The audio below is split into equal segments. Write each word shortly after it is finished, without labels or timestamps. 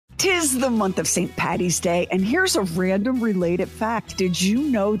'Tis the month of St. Patty's Day, and here's a random related fact. Did you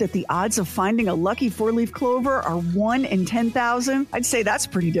know that the odds of finding a lucky four-leaf clover are 1 in 10,000? I'd say that's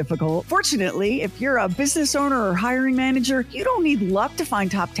pretty difficult. Fortunately, if you're a business owner or hiring manager, you don't need luck to find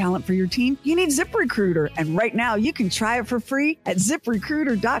top talent for your team. You need ZipRecruiter, and right now you can try it for free at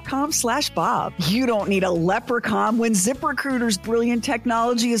ZipRecruiter.com/Bob. You don't need a leprechaun when ZipRecruiter's brilliant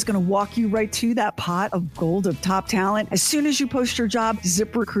technology is going to walk you right to that pot of gold of top talent. As soon as you post your job,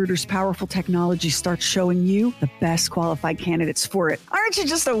 ZipRecruiter's powerful technology starts showing you the best qualified candidates for it. Aren't you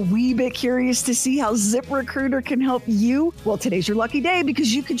just a wee bit curious to see how ZipRecruiter can help you? Well, today's your lucky day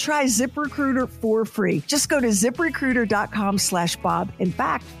because you can try ZipRecruiter for free. Just go to ZipRecruiter.com/Bob. In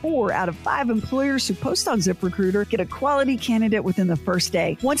fact, 4 out of 5 employers who post on ZipRecruiter get a quality candidate within the first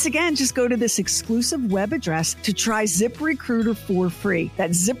day. Once again, just go to this exclusive web address to try ZipRecruiter for free.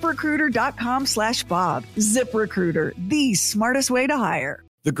 That's ZipRecruiter.com/Bob. ZipRecruiter, the smartest way to hire.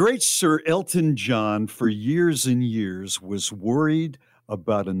 The great Sir Elton John, for years and years, was worried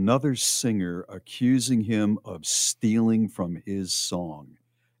about another singer accusing him of stealing from his song.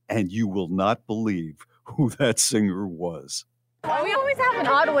 And you will not believe who that singer was. We always have an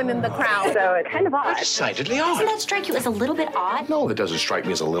odd one in the crowd, so it's kind of odd. Decidedly odd. Doesn't that strike you as a little bit odd? No, that doesn't strike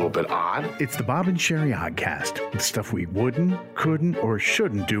me as a little bit odd. It's the Bob and Sherry Oddcast, with stuff we wouldn't, couldn't, or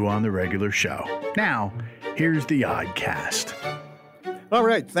shouldn't do on the regular show. Now, here's the Oddcast. All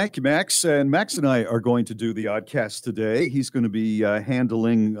right. Thank you, Max. And Max and I are going to do the Oddcast today. He's going to be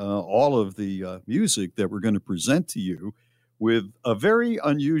handling all of the music that we're going to present to you with a very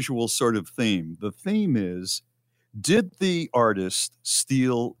unusual sort of theme. The theme is, did the artist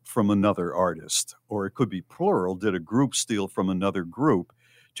steal from another artist? Or it could be plural. Did a group steal from another group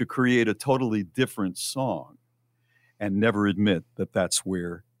to create a totally different song and never admit that that's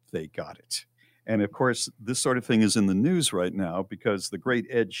where they got it? And of course, this sort of thing is in the news right now because the great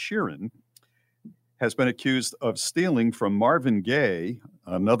Ed Sheeran has been accused of stealing from Marvin Gaye,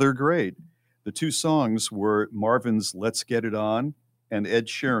 another great. The two songs were Marvin's Let's Get It On and Ed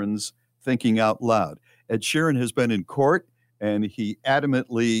Sheeran's Thinking Out Loud. Ed Sheeran has been in court and he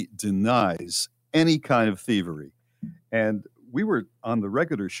adamantly denies any kind of thievery. And we were on the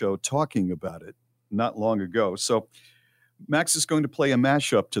regular show talking about it not long ago. So Max is going to play a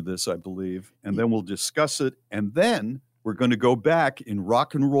mashup to this, I believe, and then we'll discuss it. And then we're going to go back in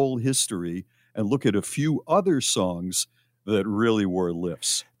rock and roll history and look at a few other songs that really were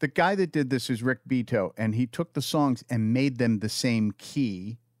lifts. The guy that did this is Rick Beato, and he took the songs and made them the same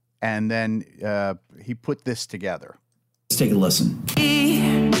key, and then he put this together. Let's take a listen.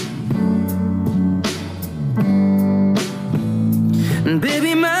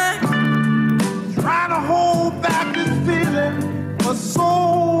 Baby, my trying to hold back this feeling for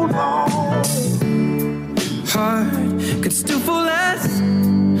so long. Heart could still fall as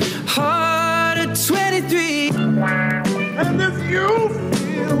hard at 23. And if you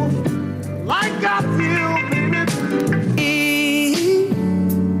feel like I feel, baby,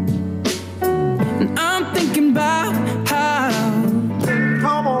 and I'm thinking about how.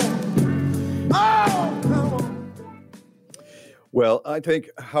 Come on. Oh, come on. Well, I think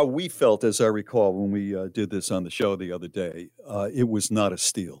how we felt, as I recall, when we did this on the show the other day, it was not a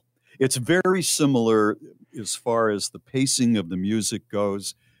steal. It's very similar as far as the pacing of the music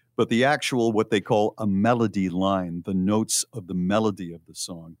goes, but the actual, what they call a melody line, the notes of the melody of the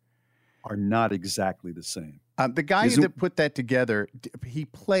song, are not exactly the same. The guy that put that together, he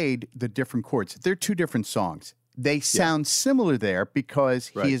played the different chords. They're two different songs. They sound similar there because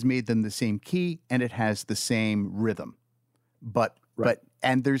he has made them the same key and it has the same rhythm. But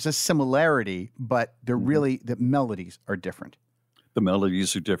there's a similarity, but they're really, the melodies are different. The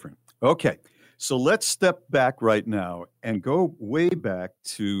melodies are different. Okay, so let's step back right now and go way back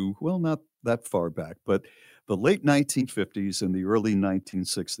to, well, not that far back, but the late 1950s and the early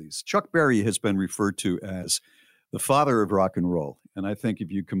 1960s. Chuck Berry has been referred to as the father of rock and roll. And I think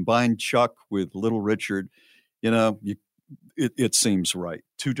if you combine Chuck with Little Richard, it seems right.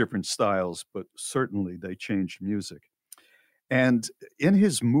 Two different styles, but certainly they changed music. And in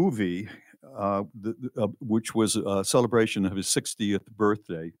his movie, which was a celebration of his 60th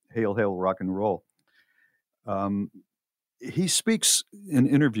birthday, Hail, Hail, Rock and Roll, he speaks in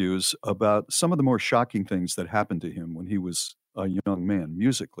interviews about some of the more shocking things that happened to him when he was a young man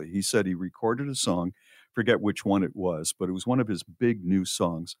musically. He said he recorded a song, forget which one it was, but it was one of his big new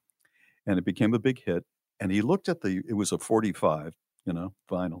songs, and it became a big hit. And he looked at it was a 45,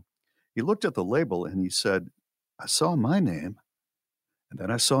 vinyl. He looked at the label and he said, I saw my name, and then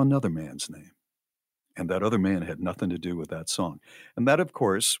I saw another man's name. And that other man had nothing to do with that song. And that, of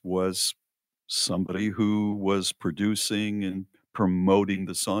course, was somebody who was producing and promoting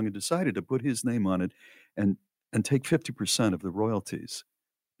the song and decided to put his name on it and take 50% of the royalties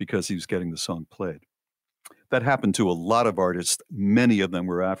because he was getting the song played. That happened to a lot of artists. Many of them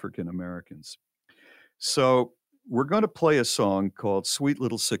were African Americans. So we're going to play a song called Sweet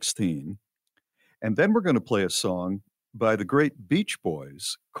Little 16, and then we're going to play a song by the great Beach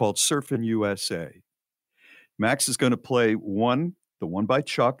Boys called Surfin' USA. Max is going to play the one by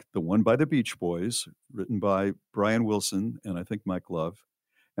Chuck, the one by the Beach Boys, written by Brian Wilson and I think Mike Love,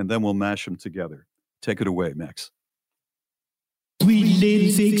 and then we'll mash them together. Take it away, Max. Sweet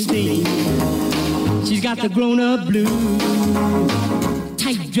little 16, she's got the grown-up blues,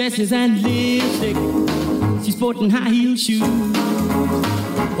 tight dresses and lipstick, she's sporting high-heel shoes.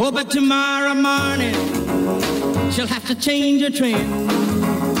 Oh, but tomorrow morning, she'll have to change her trend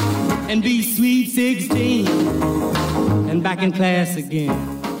and be sweet 16 and back in class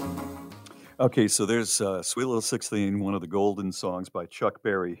again. Okay, so there's Sweet Little 16, one of the golden songs by Chuck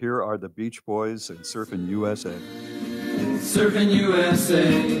Berry. Here are the Beach Boys and Surfin' USA. Surfin' USA,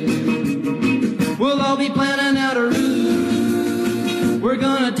 we'll all be planning out a route we're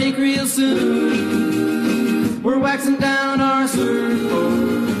gonna take real soon. We're waxing down our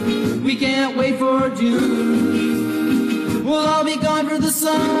surfboard, we can't wait for June. We'll all be gone for the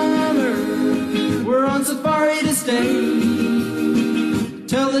summer, we're on safari to stay.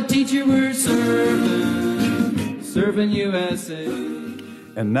 Tell the teacher we're surfing USA.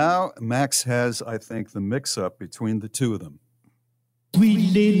 And now Max has, I think, the mix-up between the two of them.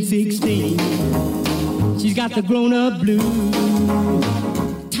 Sweet little 16, she's got the grown-up blues,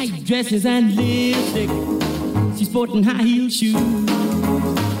 tight dresses and lipstick, she's sporting high-heel shoes.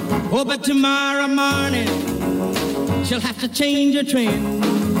 Oh, but tomorrow morning, she'll have to change her trend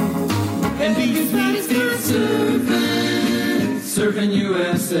and be sweet 16, surfing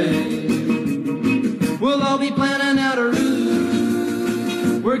USA. We'll all be planning out a route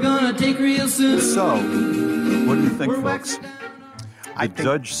we're gonna take real soon. So, what do you think, folks? I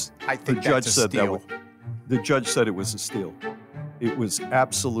think the judge said it was a steal. It was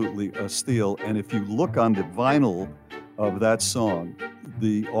absolutely a steal. And if you look on the vinyl of that song,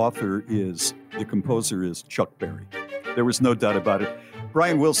 the composer is Chuck Berry. There was no doubt about it.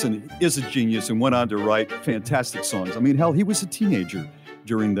 Brian Wilson is a genius and went on to write fantastic songs. I mean, hell, he was a teenager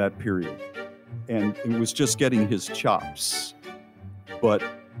during that period. And it was just getting his chops. But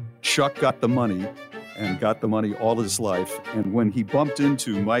Chuck got the money and got the money all his life. And when he bumped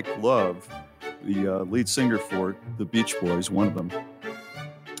into Mike Love, the lead singer for the Beach Boys, one of them,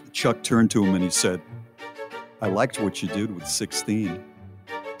 Chuck turned to him and he said, "I liked what you did with 16,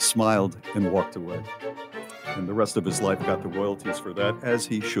 smiled and walked away." And the rest of his life got the royalties for that, as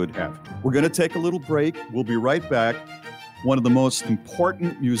he should have. We're going to take a little break. We'll be right back. One of the most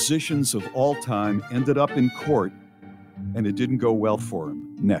important musicians of all time ended up in court, and it didn't go well for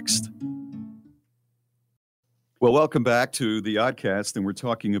him. Next. Well, welcome back to the Oddcast, and we're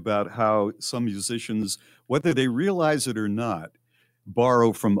talking about how some musicians, whether they realize it or not,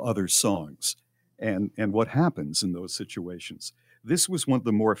 borrow from other songs, and what happens in those situations. This was one of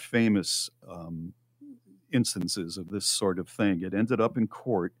the more famous instances of this sort of thing. It ended up in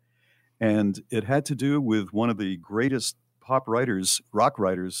court, and it had to do with one of the greatest pop writers, rock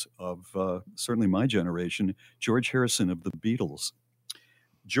writers of certainly my generation, George Harrison of the Beatles.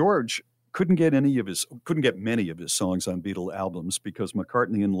 George couldn't get many of his songs on Beatle albums because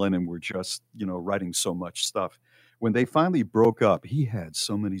McCartney and Lennon were just, writing so much stuff. When they finally broke up, he had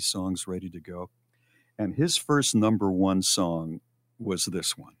so many songs ready to go. And his first number one song was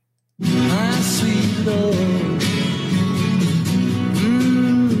this one. My sweet Lord,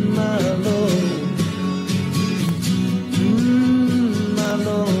 my Lord, my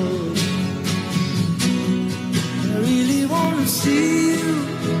Lord, I really want to see you,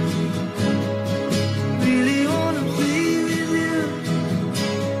 really want to be with you,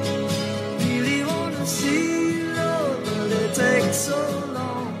 really want to see you, Lord, but it takes so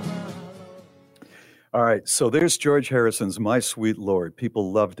long. All right, so there's George Harrison's My Sweet Lord.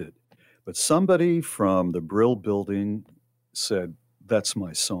 People loved it. But somebody from the Brill Building said, "That's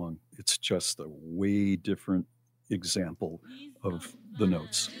my song." It's just a way different example of the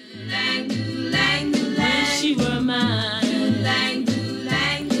notes. She were mine.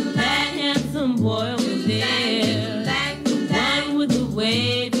 That handsome boy was there. One with the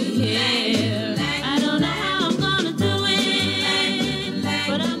wavy hair. I don't know how I'm gonna do it,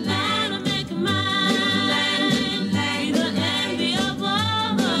 but I'm gonna make it mine. Be the envy of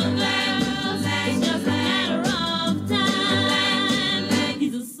all the girls. It's just a matter of time.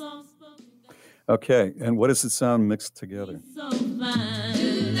 He's a soft-spoken guy. Okay, and what does it sound mixed together? So fine.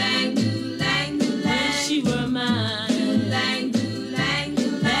 She were mine.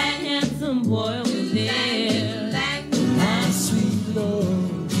 boy was there. My sweet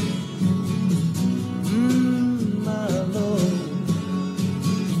Lord, my Lord,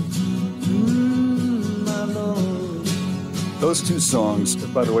 my Lord. Those two songs,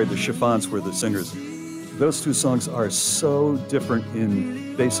 by the way, the Chiffons were the singers. Those two songs are so different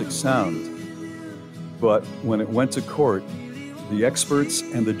in basic sound. But when it went to court, the experts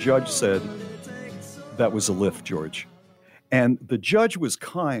and the judge said, that was a lift, George. And the judge was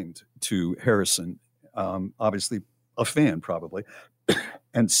kind to Harrison, obviously a fan probably,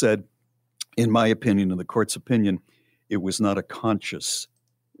 and said, in my opinion, in the court's opinion, it was not a conscious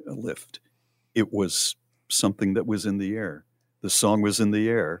lift. It was something that was in the air. The song was in the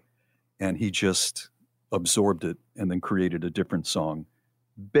air, and he just absorbed it and then created a different song,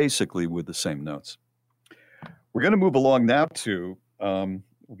 basically with the same notes. We're going to move along now to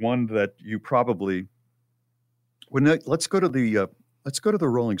one that you probably. Let's go to the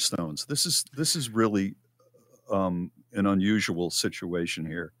Rolling Stones. This is really an unusual situation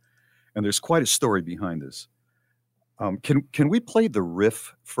here, and there's quite a story behind this. Can we play the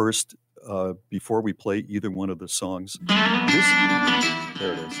riff first before we play either one of the songs?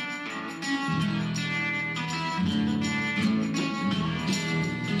 There it is.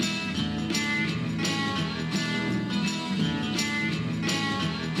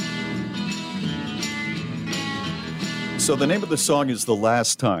 So the name of the song is The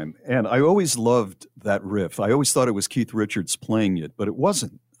Last Time, and I always loved that riff. I always thought it was Keith Richards playing it, but it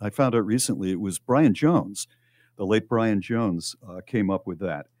wasn't. I found out recently it was Brian Jones. The late Brian Jones came up with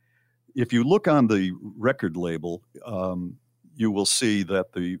that. If you look on the record label, you will see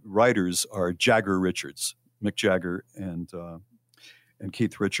that the writers are Jagger Richards, Mick Jagger and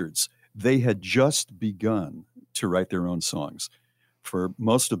Keith Richards. They had just begun to write their own songs. For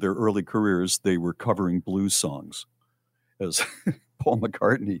most of their early careers, they were covering blues songs, as Paul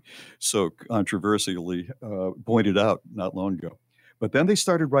McCartney so controversially pointed out not long ago. But then they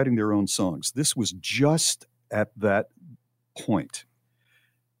started writing their own songs. This was just at that point.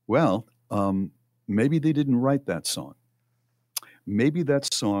 Well, maybe they didn't write that song. Maybe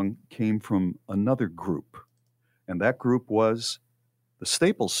that song came from another group, and that group was the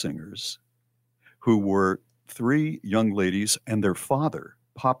Staple Singers, who were three young ladies and their father,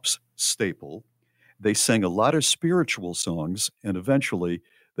 Pops Staple. They sang a lot of spiritual songs, and eventually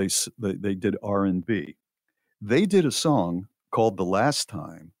they did R&B. They did a song called The Last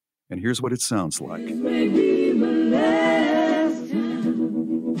Time, and here's what it sounds like. This may be my last time.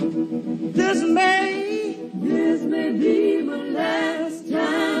 This may be my last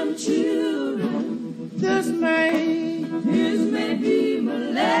time, children. This may be my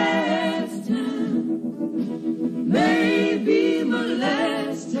last time. May be my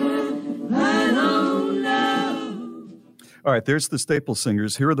last time. I don't know. All right, there's the Staple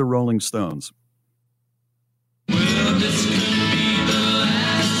Singers. Here are the Rolling Stones. Well, this could be the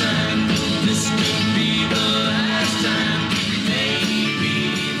last time. This could be the last time.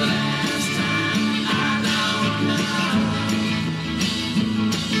 Maybe the last time. I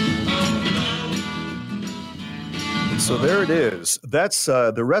don't know. So there it is. That's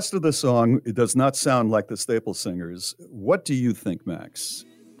the rest of the song. It does not sound like the Staple Singers. What do you think, Max?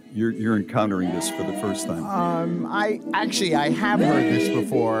 You're encountering this for the first time. I have heard this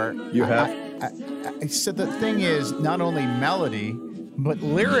before. You have? So the thing is, not only melody, but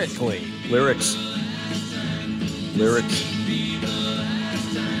lyrically. Lyrics.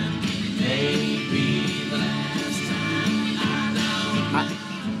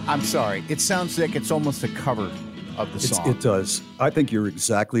 I'm sorry. It sounds like it's almost a cover of the song. It does. I think you're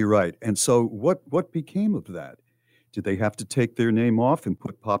exactly right. And so what became of that? Did they have to take their name off and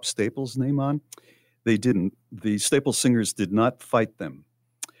put Pop Staple's name on? They didn't. The Staple Singers did not fight them.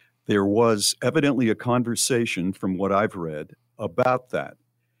 There was evidently a conversation, from what I've read, about that.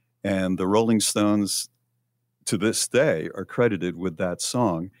 And the Rolling Stones, to this day, are credited with that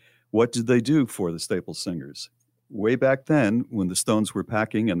song. What did they do for the Staple Singers? Way back then, when the Stones were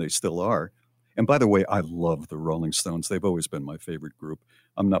packing, and they still are. And by the way, I love the Rolling Stones. They've always been my favorite group.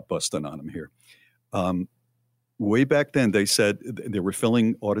 I'm not busting on them here. Way back then, they said, they were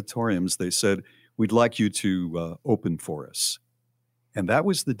filling auditoriums. They said, we'd like you to open for us. And that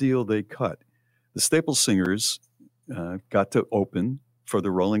was the deal they cut. The Staple Singers got to open for the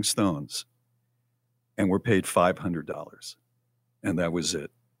Rolling Stones and were paid $500. And that was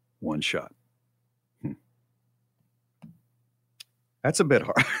it. One shot. That's a bit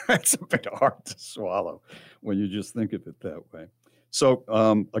hard. That's a bit hard to swallow when you just think of it that way. So,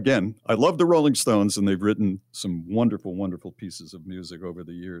 again, I love the Rolling Stones, and they've written some wonderful, wonderful pieces of music over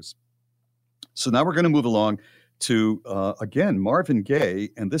the years. So now we're going to move along to, again, Marvin Gaye,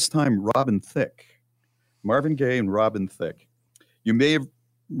 and this time Robin Thicke. Marvin Gaye and Robin Thicke. You may have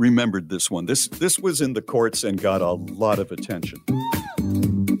remembered this one. This was in the courts and got a lot of attention.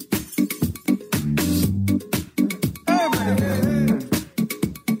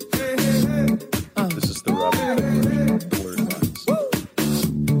 This is the Robin Thicke version of Blurred Lines.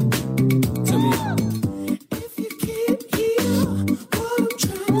 If you can't hear what I'm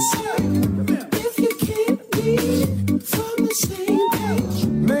trying to say, if you can't read from the same page,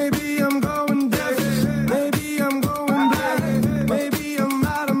 maybe I'm going deaf, maybe I'm going blind, maybe I'm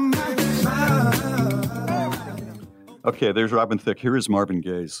out of my mind. Okay, there's Robin Thicke. Here is Marvin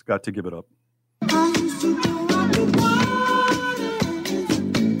Gaye's Got to Give It Up. I used to go out to water,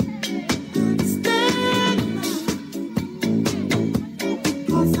 stand,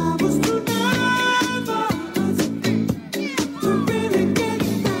 'cause I was too nervous to really get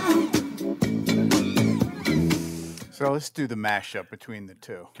down. So let's do the mashup between the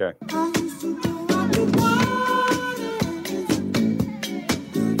two. Okay. I used to go out to water,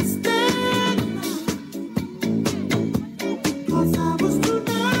 stand, 'cause I was too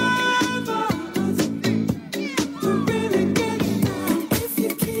nervous to really get down. If you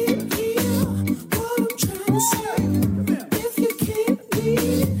can't hear what I'm trying to say, if you can't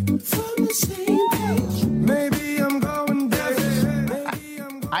read from the same page, maybe I'm going deaf, maybe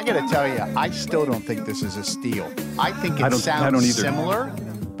I'm going I got to tell you, I still don't think this is a steal. I think it I don't sounds either. similar,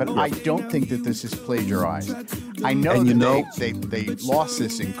 but I don't think that this is plagiarized. I know And you know- that they lost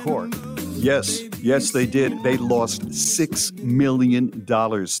this in court. Yes, they did. They lost $6 million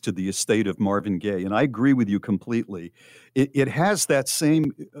to the estate of Marvin Gaye. And I agree with you completely. It has that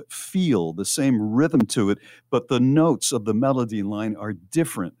same feel, the same rhythm to it, but the notes of the melody line are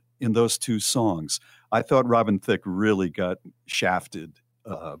different in those two songs. I thought Robin Thicke really got shafted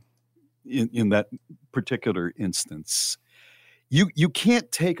in that particular instance. You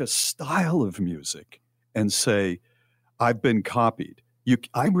can't take a style of music and say, I've been copied.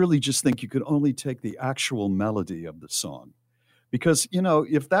 I really just think you could only take the actual melody of the song. Because,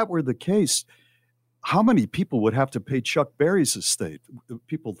 if that were the case, how many people would have to pay Chuck Berry's estate?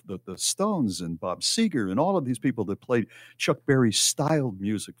 People, the Stones and Bob Seger and all of these people that played Chuck Berry styled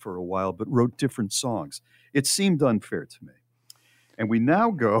music for a while but wrote different songs. It seemed unfair to me. And we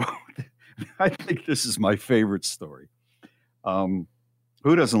now go, I think this is my favorite story. Who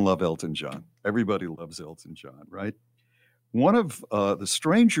doesn't love Elton John? Everybody loves Elton John, right? One of the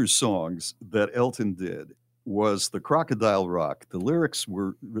stranger songs that Elton did was the Crocodile Rock. The lyrics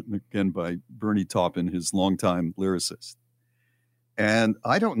were written again by Bernie Taupin, his longtime lyricist. And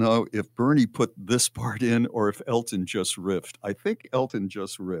I don't know if Bernie put this part in or if Elton just riffed. I think Elton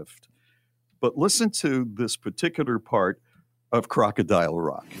just riffed. But listen to this particular part of Crocodile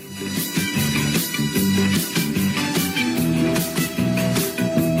Rock.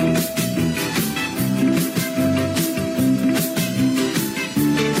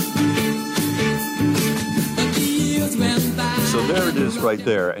 So there it is right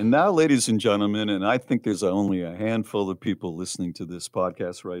there. And now, ladies and gentlemen, and I think there's only a handful of people listening to this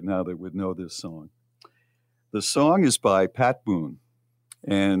podcast right now that would know this song. The song is by Pat Boone.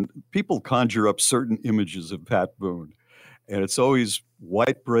 And people conjure up certain images of Pat Boone. And it's always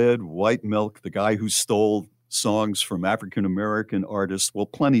white bread, white milk, the guy who stole songs from African-American artists. Well,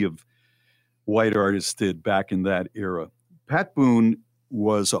 plenty of white artists did back in that era. Pat Boone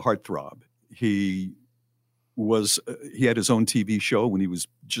was a heartthrob. He had his own TV show when he was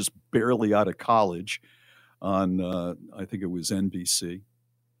just barely out of college on, I think it was NBC.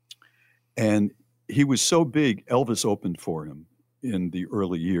 And he was so big, Elvis opened for him in the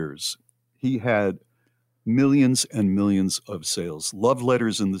early years. He had millions and millions of sales. Love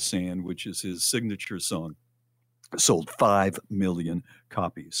Letters in the Sand, which is his signature song, sold 5 million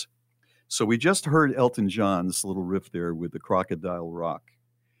copies. So we just heard Elton John's little riff there with the Crocodile Rock.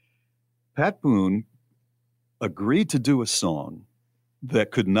 Pat Boone agreed to do a song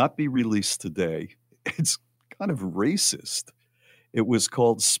that could not be released today. It's kind of racist. It was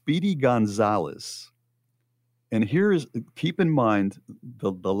called Speedy Gonzales. And keep in mind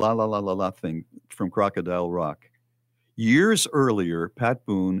the la la la la la thing from Crocodile Rock. Years earlier, Pat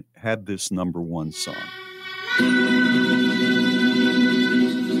Boone had this #1 song.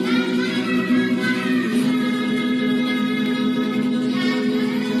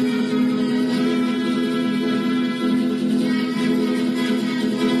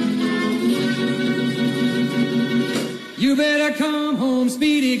 You better come home,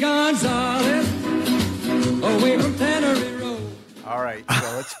 Speedy Gonzales, away from Tannery Road. All right,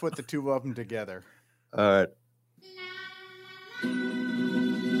 so let's put the two of them together. All right.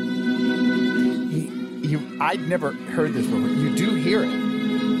 I'd never heard this before. You do hear it.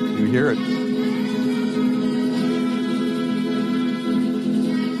 You hear it.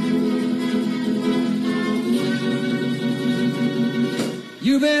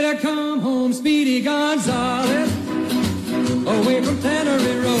 You better come home, Speedy Gonzales, away from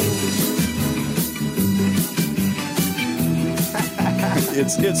Tannery Road.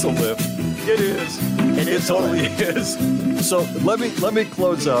 It's a lift. It is. It totally is. So let me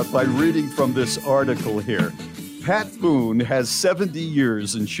close out by reading from this article here. Pat Boone has 70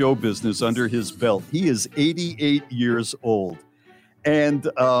 years in show business under his belt. He is 88 years old. And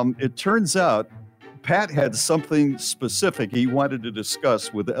it turns out Pat had something specific he wanted to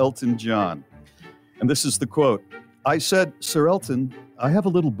discuss with Elton John. And this is the quote. I said, Sir Elton, I have a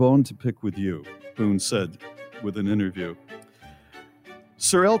little bone to pick with you, Boone said with an interview.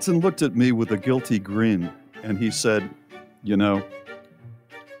 Sir Elton looked at me with a guilty grin, and he said, you know,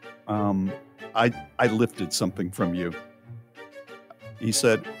 I lifted something from you. He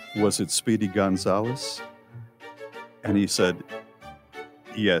said, was it Speedy Gonzales? And he said,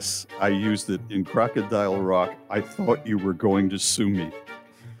 yes, I used it in Crocodile Rock. I thought you were going to sue me.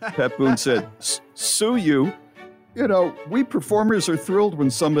 Pat Boone said, sue you? You know, we performers are thrilled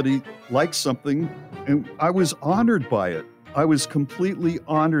when somebody likes something, and I was honored by it. I was completely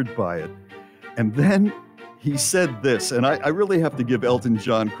honored by it. And then he said this, and I really have to give Elton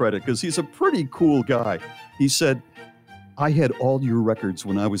John credit because he's a pretty cool guy. He said, I had all your records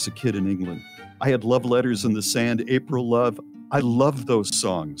when I was a kid in England. I had Love Letters in the Sand, April Love. I loved those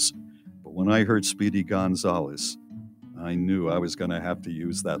songs. But when I heard Speedy Gonzales, I knew I was going to have to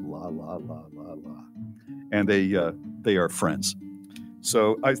use that la, la, la, la, la. And they are friends.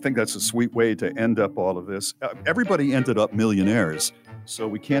 So I think that's a sweet way to end up all of this. Everybody ended up millionaires, so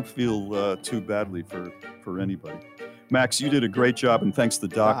we can't feel too badly for anybody. Max, you did a great job, and thanks to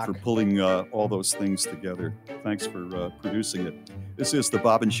Doc for pulling all those things together. Thanks for producing it. This is the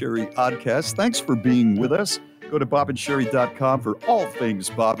Bob and Sherry Oddcast. Thanks for being with us. Go to bobandsherry.com for all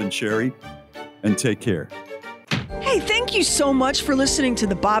things Bob and Sherry, and take care. Hey, thank you so much for listening to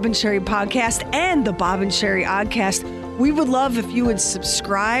the Bob and Sherry Podcast and the Bob and Sherry Oddcast. We would love if you would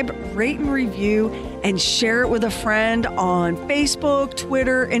subscribe, rate and review, and share it with a friend on Facebook,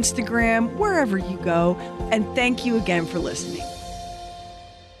 Twitter, Instagram, wherever you go. And thank you again for listening.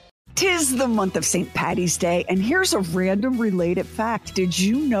 'Tis the month of St. Paddy's Day, and here's a random related fact. Did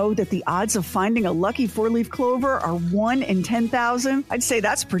you know that the odds of finding a lucky four-leaf clover are 1 in 10,000? I'd say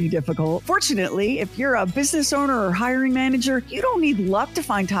that's pretty difficult. Fortunately, if you're a business owner or hiring manager, you don't need luck to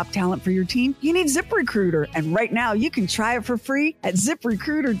find top talent for your team. You need ZipRecruiter, and right now you can try it for free at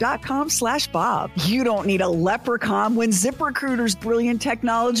ZipRecruiter.com/Bob. You don't need a leprechaun when ZipRecruiter's brilliant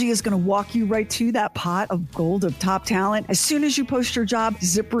technology is going to walk you right to that pot of gold of top talent. As soon as you post your job,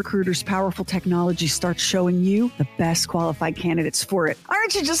 ZipRecruiter's powerful technology starts showing you the best qualified candidates for it.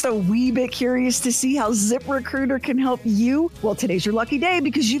 Aren't you just a wee bit curious to see how ZipRecruiter can help you? Well, today's your lucky day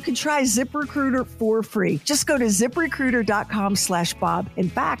because you can try ZipRecruiter for free. Just go to ZipRecruiter.com/Bob. In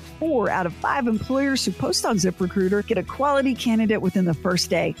fact, 4 out of 5 employers who post on ZipRecruiter get a quality candidate within the first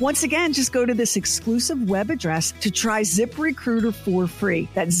day. Once again, just go to this exclusive web address to try ZipRecruiter for free.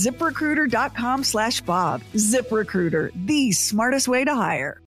 That's ZipRecruiter.com/Bob. ZipRecruiter, the smartest way to hire.